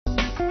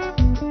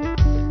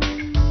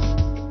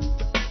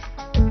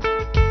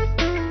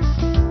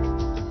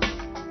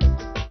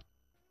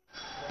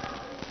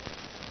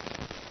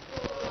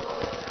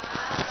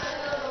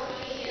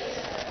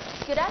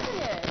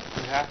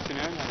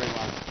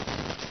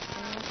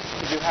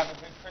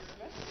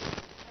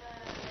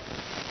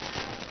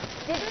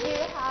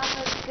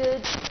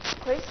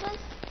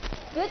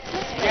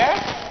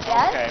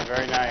Yes? Okay,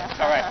 very nice.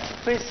 All right,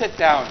 please sit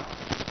down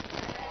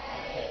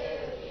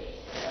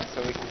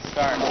so we can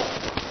start.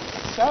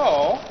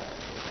 So,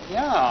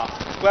 yeah,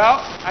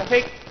 well, I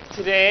think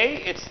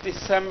today it's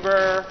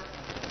December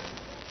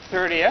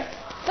 30th.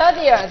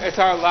 30th. It's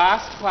our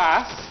last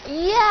class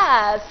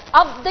Yes,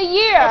 of the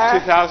year.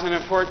 of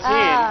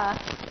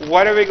 2014.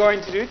 What are we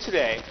going to do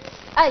today?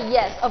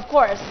 Yes, of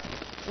course.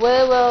 We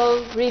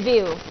will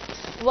review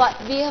what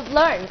we have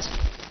learned.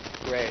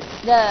 Great.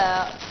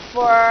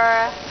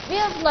 We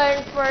have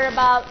learned for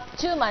about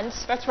 2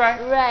 months. That's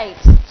right. Right.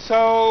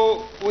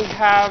 So we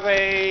have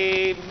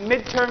a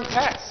midterm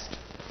test.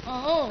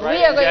 Mm-hmm. Right,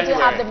 We are in going to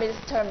have the January.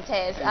 midterm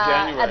test In at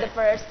the January.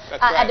 first,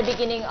 That's at right. the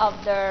beginning of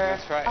the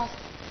That's right.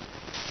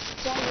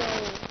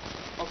 January.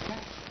 Okay.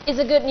 It's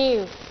a good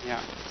news.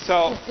 Yeah.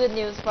 So It's good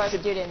news for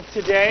students.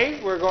 today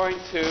we're going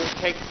to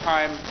take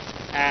time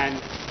and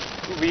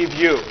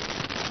review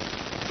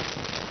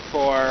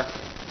for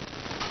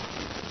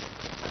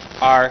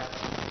our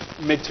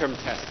midterm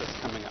test that's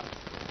coming up.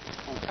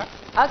 Okay.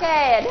 โอเค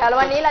เดี๋ยว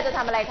วันนี้เราจะท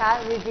ำอะไรคะ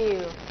review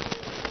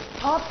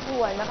ทบท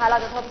วนนะคะ เรา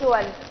จะทบทว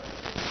น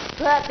เ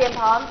พื่อเตรียม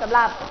พร้อมสำห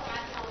รับ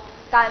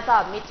การสอ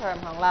บ midterm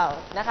ของเรา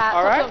นะคะท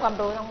บทวนความ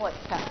รู้ทั้งหมด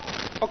ค่ะ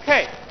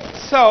Okay.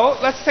 So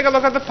let's take a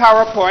look at the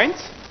PowerPoint.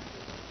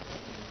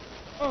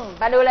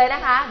 มาดูเลยน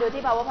ะคะ ดู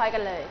ที่ PowerPoint กั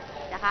นเลย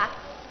นะคะ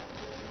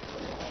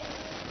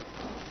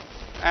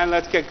And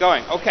let's get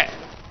going. Okay.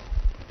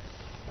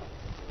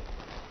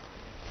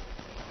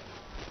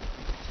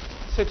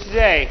 So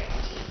today,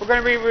 we're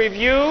going to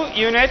review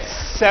units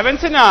 7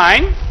 to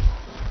 9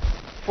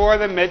 for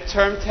the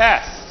midterm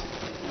test.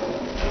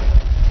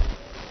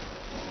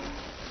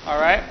 All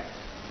right?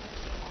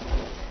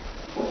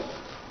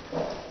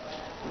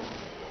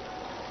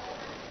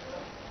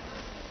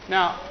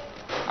 Now,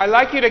 I'd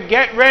like you to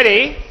get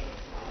ready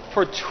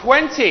for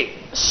 20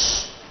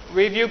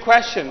 review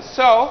questions.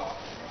 So,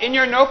 in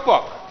your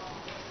notebook,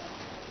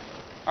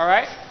 all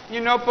right?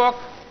 Your notebook,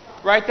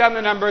 write down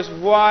the numbers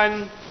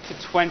 1 to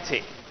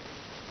 20.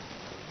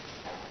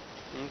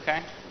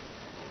 Okay?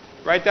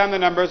 Write down the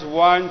numbers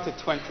 1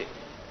 to 20.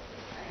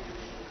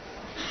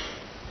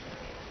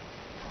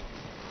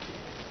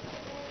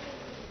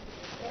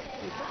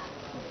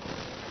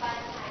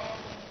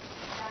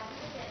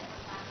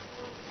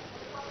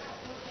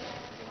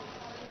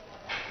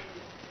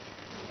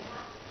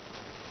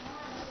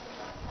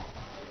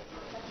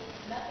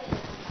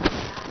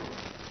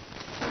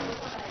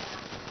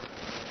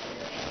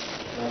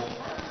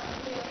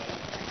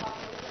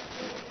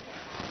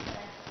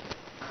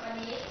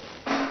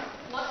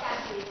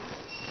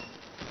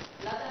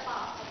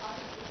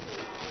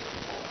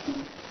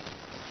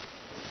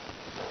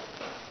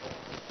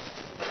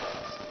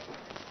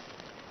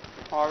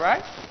 All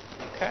right?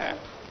 Okay.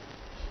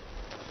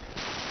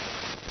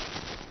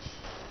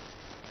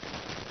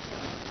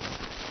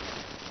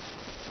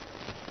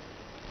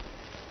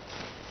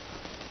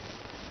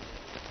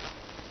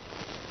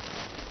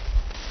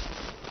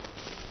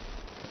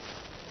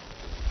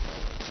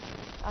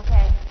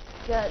 Okay,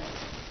 good.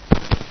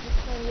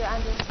 Can you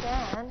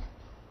understand?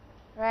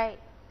 Right.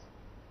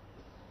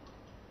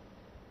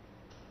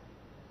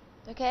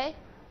 Okay?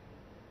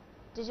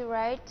 Did you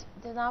write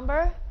the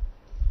number?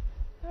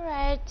 All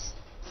right.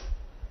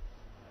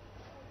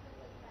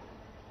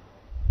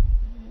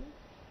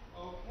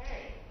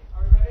 Okay.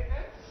 Are we ready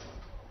then?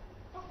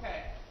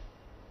 Okay.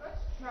 Let's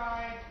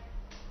try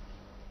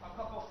a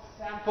couple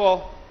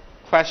sample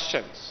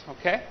questions.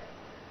 Okay?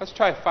 Let's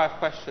try 5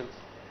 questions.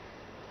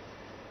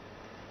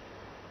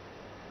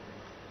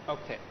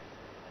 Okay.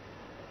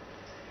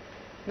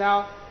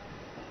 Now,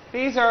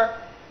 these are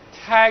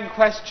tag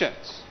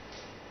questions.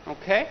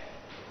 Okay?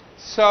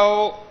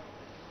 So,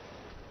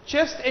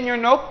 just in your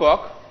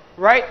notebook,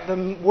 write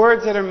the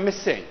words that are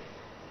missing.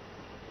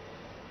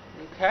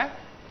 Okay?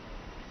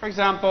 For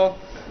example,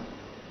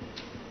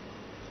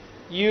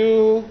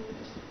 you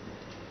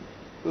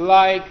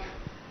like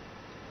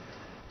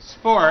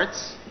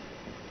sports.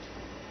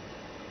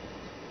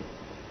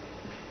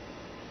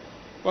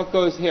 What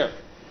goes here?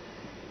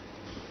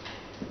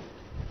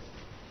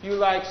 You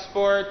like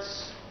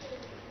sports.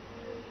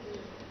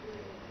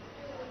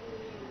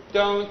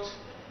 Don't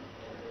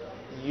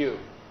you?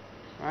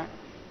 Right?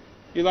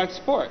 You like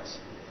sports,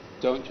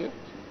 don't you?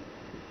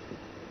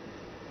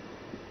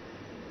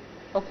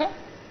 Okay?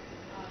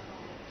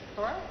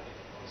 All right?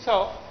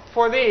 So,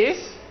 for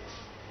these,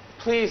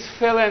 please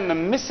fill in the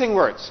missing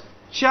words.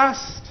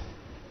 Just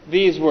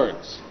these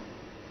words.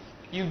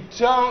 You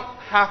don't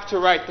have to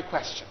write the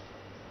question.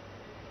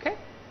 Okay?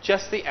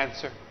 Just the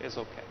answer is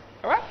okay.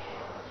 All right?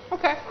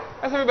 Okay.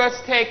 Let's everybody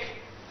take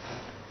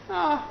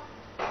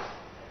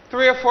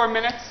 3 or 4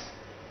 minutes.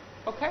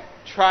 Okay?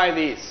 Try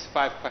these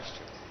 5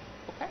 questions.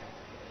 Okay?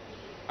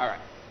 All right.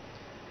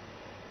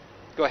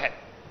 Go ahead.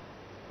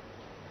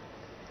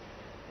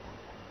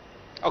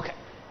 Okay.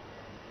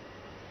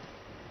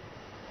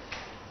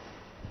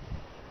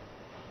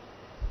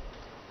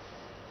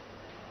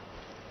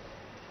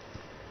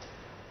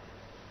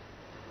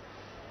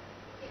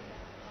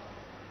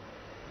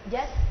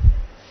 Yes.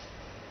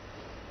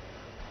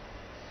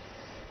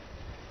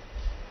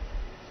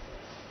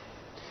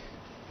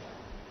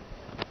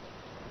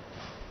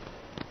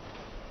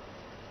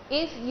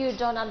 If you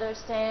don't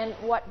understand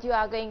what you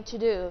are going to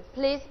do,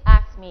 please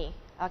ask me.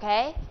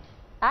 Okay?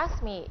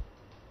 Ask me.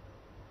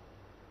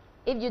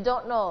 If you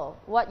don't know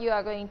what you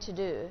are going to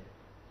do.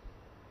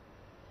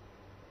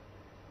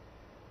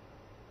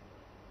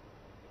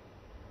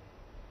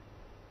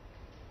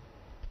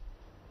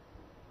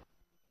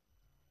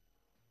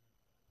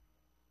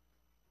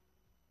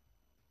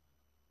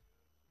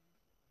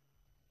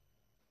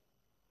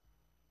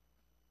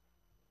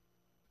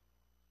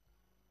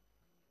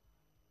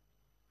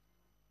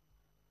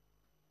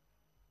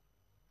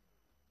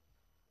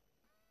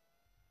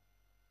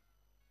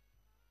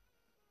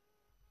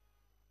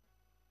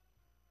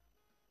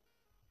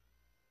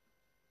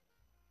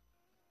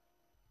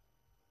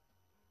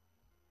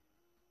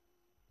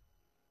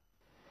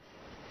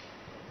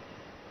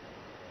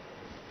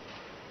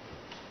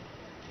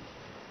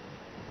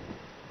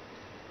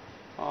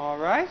 All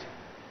right.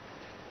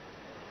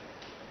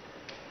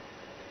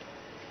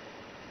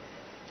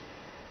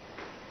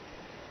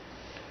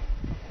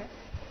 Okay.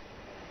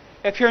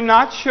 If you're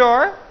not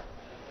sure,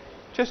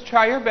 just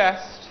try your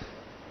best.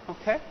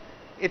 Okay?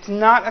 It's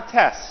not a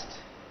test.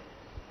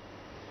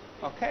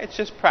 Okay? It's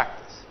just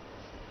practice.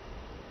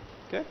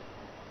 Good?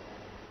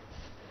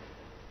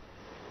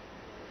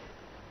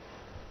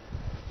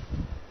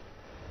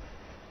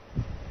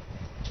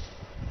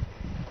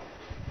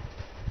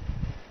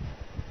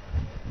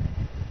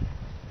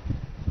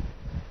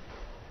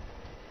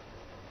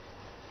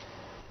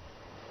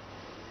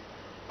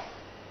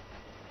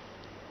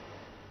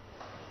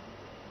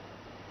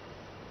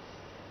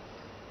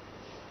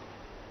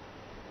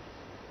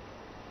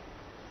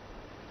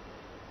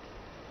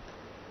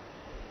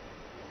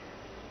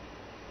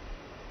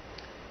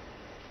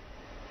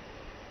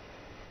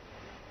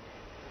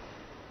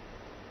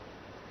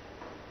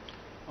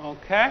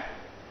 Okay?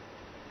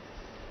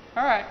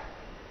 All right.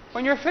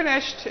 When you're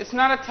finished, it's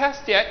not a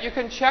test yet. You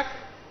can check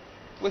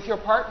with your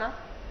partner.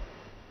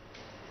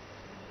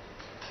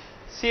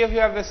 See if you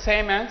have the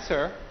same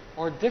answer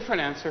or a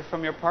different answer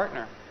from your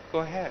partner. Go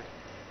ahead.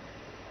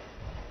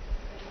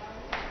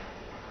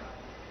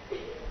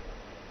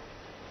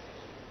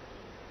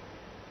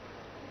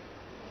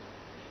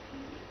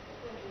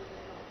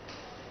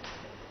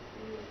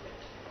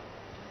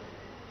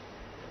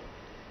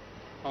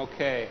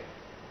 Okay.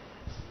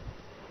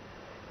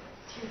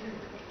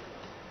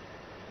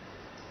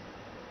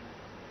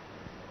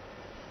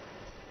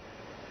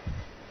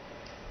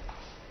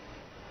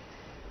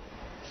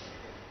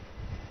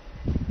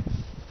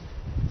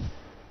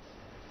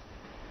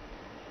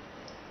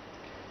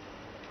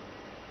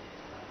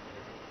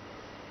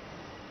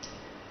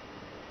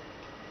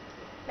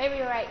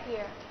 Maybe right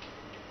here.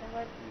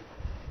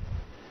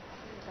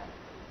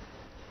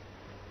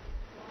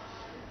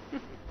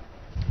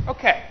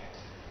 Okay.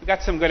 We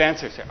got some good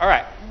answers here. All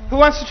right. Who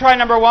wants to try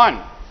number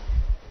one?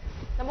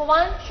 Number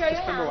one, show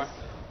your Number one. hands.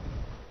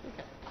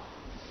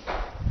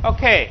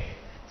 Okay.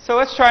 So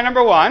let's try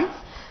number one.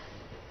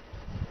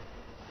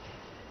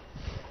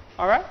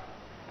 All right.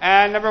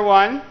 And number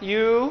one,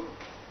 you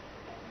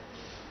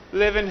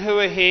live in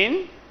Hua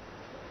Hin.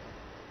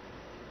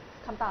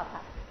 คำตอบค่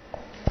ะ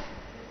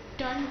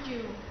Don't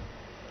you?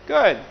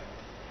 Good.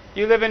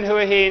 You live in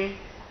Hua Hin.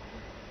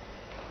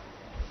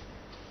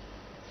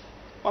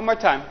 One more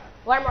time.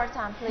 One more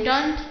time, please.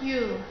 Don't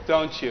you?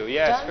 Don't you?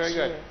 Yes, Don't very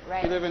good. you,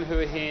 right. You live in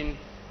Hua Hin.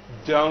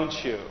 Don't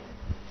you?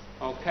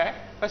 Okay.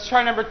 Let's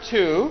try number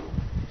two.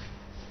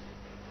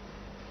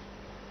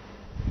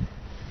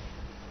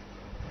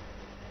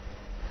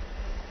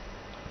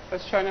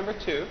 Let's try number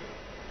two.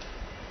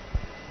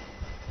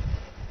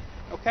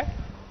 Okay.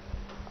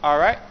 All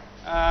right.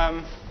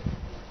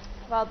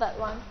 Well, that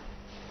one.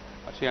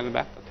 Oh, she on the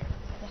back? Okay.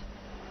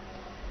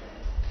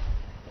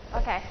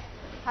 Okay.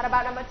 How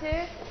about number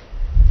two?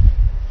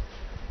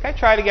 Okay,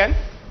 try it again.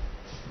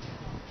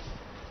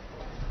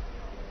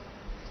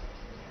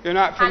 You're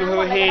not อ่าน from ทั้งห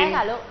ม Hua ดเลยก็ได้ Hin.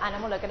 ค่ะลูก อ่านทั้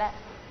งหมดเลยก็ได้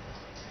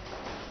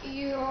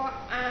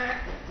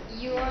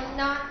You're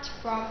not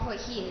from Hua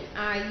Hin,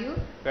 are you?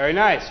 Very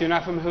nice. You're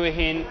not from Hua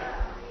Hin,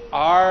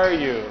 are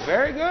you?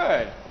 Very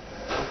good.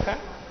 Okay.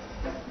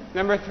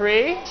 Number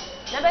three.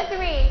 Number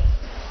three.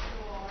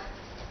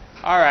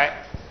 All right.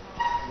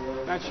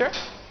 Not sure?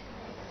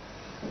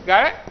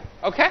 Got it?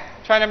 Okay.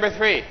 Try number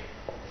three.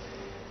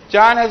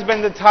 John has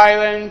been to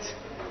Thailand.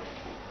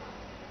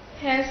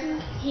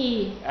 Hasn't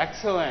he?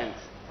 Excellent.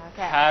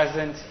 Okay.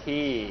 Hasn't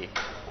he?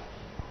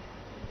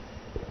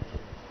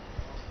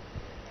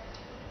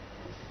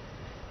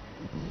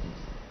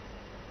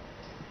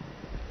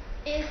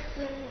 Isn't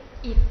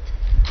it?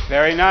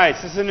 Very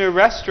nice. This is a new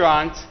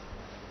restaurant,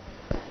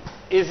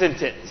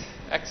 isn't it?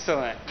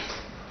 Excellent.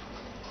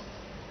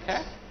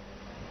 Okay.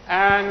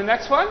 And the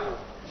next one.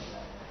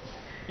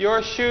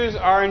 Your shoes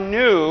are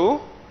new.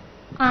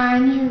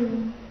 Aren't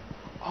you?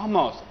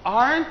 Almost.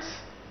 Aren't?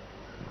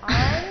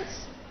 Aren't.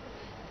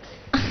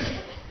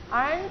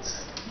 Aren't.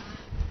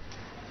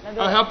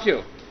 I'll help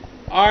you.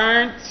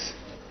 Aren't.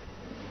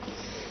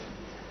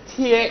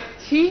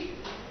 T.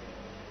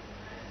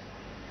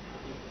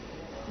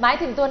 หมาย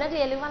ถึงตัวนักเ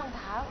รียนหรือว่ารองเ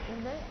ท้า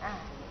อ่ะ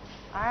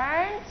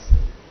aren't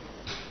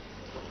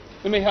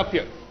Let me help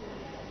you.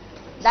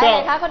 ได้เล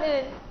ยคะคน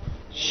อื่น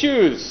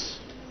Shoes.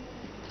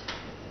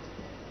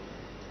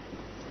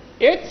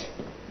 It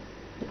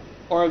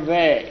or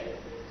they?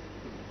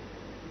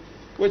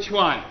 Which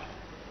one?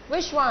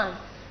 Which one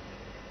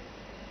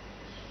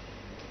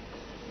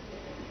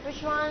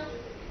Which one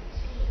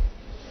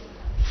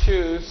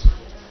Choose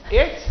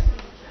it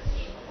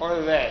or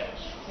they.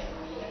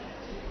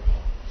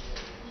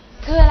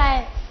 คืออะไร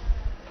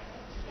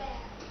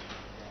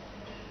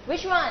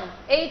Which one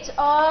it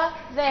or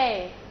they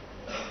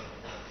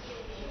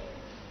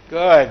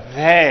Good,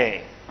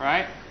 they,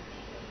 right?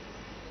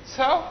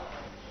 So,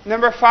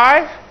 number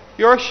 5,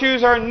 your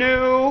shoes are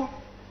new,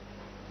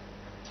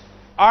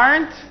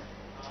 aren't?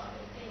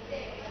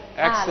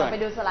 เราไป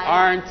ดู Excellent. สไลด์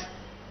Aren't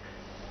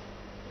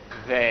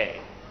they?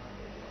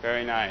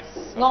 Very nice.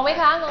 งงไหม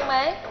คะงงไหม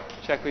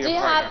Check with Do your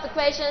you have partner. the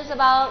questions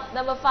about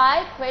number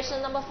 5 question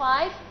number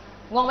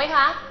 5 งงไหมค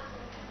ะ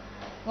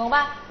งงป่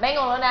ะ ไม่ง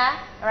งแล้วนะ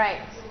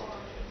alright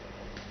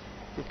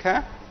Okay?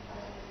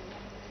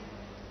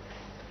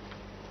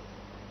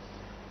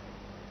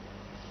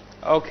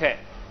 Okay.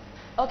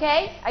 Okay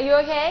are you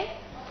okay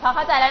พอเ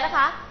ข้าใจแล้วนะค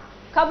ะ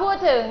เขาพูด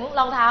ถึงร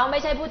องเท้าไม่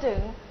ใช่พูดถึง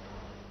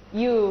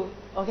you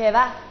โอเค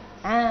ป่ะ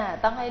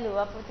ต้องให้รู้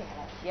ว่าพูดถึงอะไ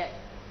ร yes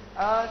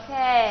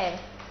okay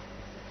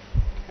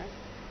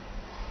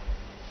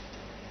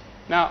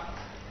Now,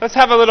 let's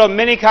have a little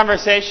mini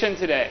conversation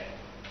today.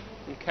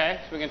 Okay?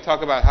 So we can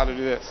talk about how to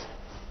do this.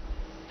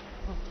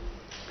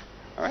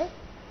 All right?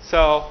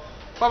 So,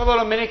 we'll have a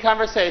little mini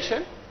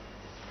conversation.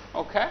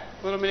 Okay?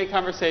 A little mini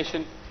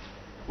conversation.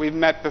 We've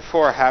met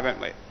before, haven't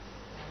we?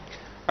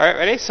 All right,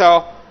 ready? So,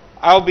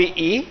 I'll be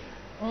E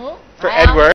for I am Edward.